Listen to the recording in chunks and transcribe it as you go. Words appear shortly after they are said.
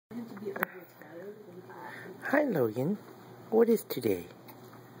Hi Logan, what is today?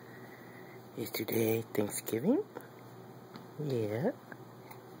 Is today Thanksgiving? Yeah.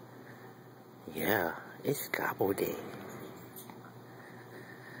 Yeah, it's Gobble Day.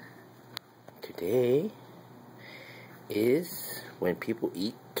 Today is when people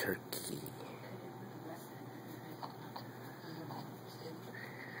eat turkey.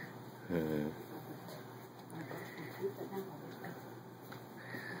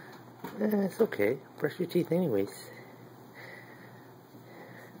 It's okay. Brush your teeth anyways.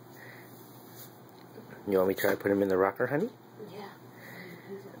 You want me to try to put him in the rocker, honey? Yeah.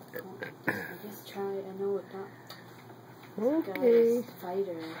 I just try. I know it not. Okay.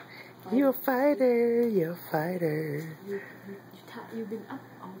 Fighter. You're a fighter. You're a fighter. You've been up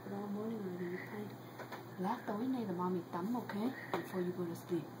all morning already. You fight. Lát tối nay là mommy tắm, okay? Before you go to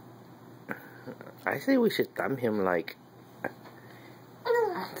sleep. I say we should thumb him like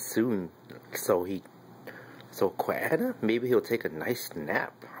soon, so khỏe. Maybe he'll take a nice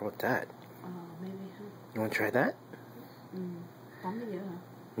nap. How about that? Maybe. You want to try that? Tắm bây giờ hả?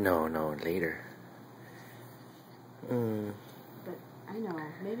 No, later. But I know,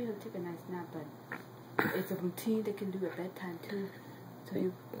 maybe he'll take a nice nap, but it's a routine they can do at bedtime too. So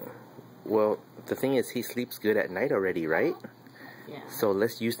you. Well, the thing is, he sleeps good at night already, right? Yeah. So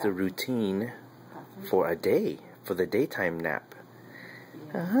let's use the routine for a day, for the daytime nap.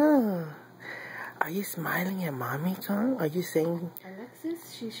 Yeah. Are you smiling at mommy, Tom? Are you saying?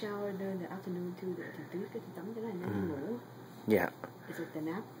 Alexis, she showered during the afternoon too. Yeah. Is it the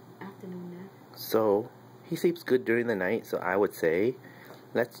nap? Afternoon nap? So he sleeps good during the night. So I would say,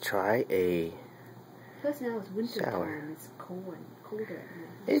 let's try a. Plus now it's winter shower. Time. It's colder at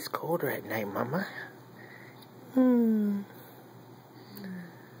night. It's colder at night, Mama.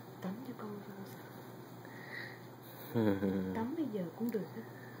 Tắm cho con cho con. Tắm bây giờ cũng được.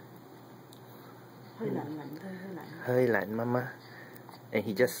 Hơi lạnh thôi, hơi lạnh. Hơi lạnh, Mama. And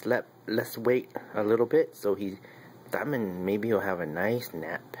he just slept. Let's wait a little bit so he tắm and maybe he'll have a nice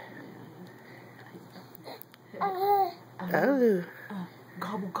nap. Oh.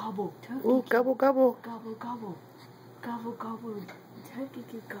 Gobble gobble. Turkey. Ooh, gobble gobble. Gobble gobble. Gobble gobble. Turkey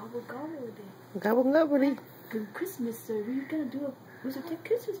can gobble gobble. Gobble gobble. Good Christmas, sir. We're gonna do we should take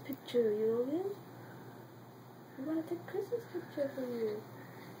Christmas picture, you know this? We wanna take Christmas picture for you.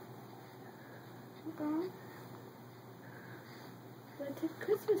 Okay. We wanna take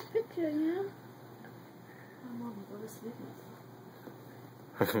Christmas picture, yeah? Oh, Mom, we go to sleep.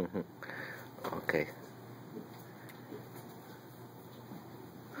 Okay.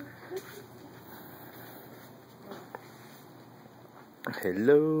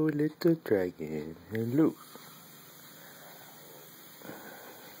 Hello, little dragon. Hello.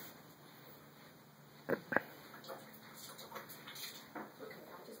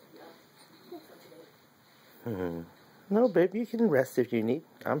 No, babe, you can rest if you need.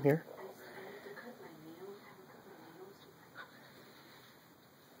 I'm here.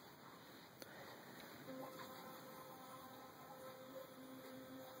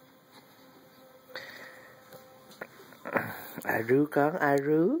 Aru con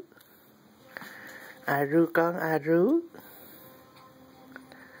Aru. Aru con Aru.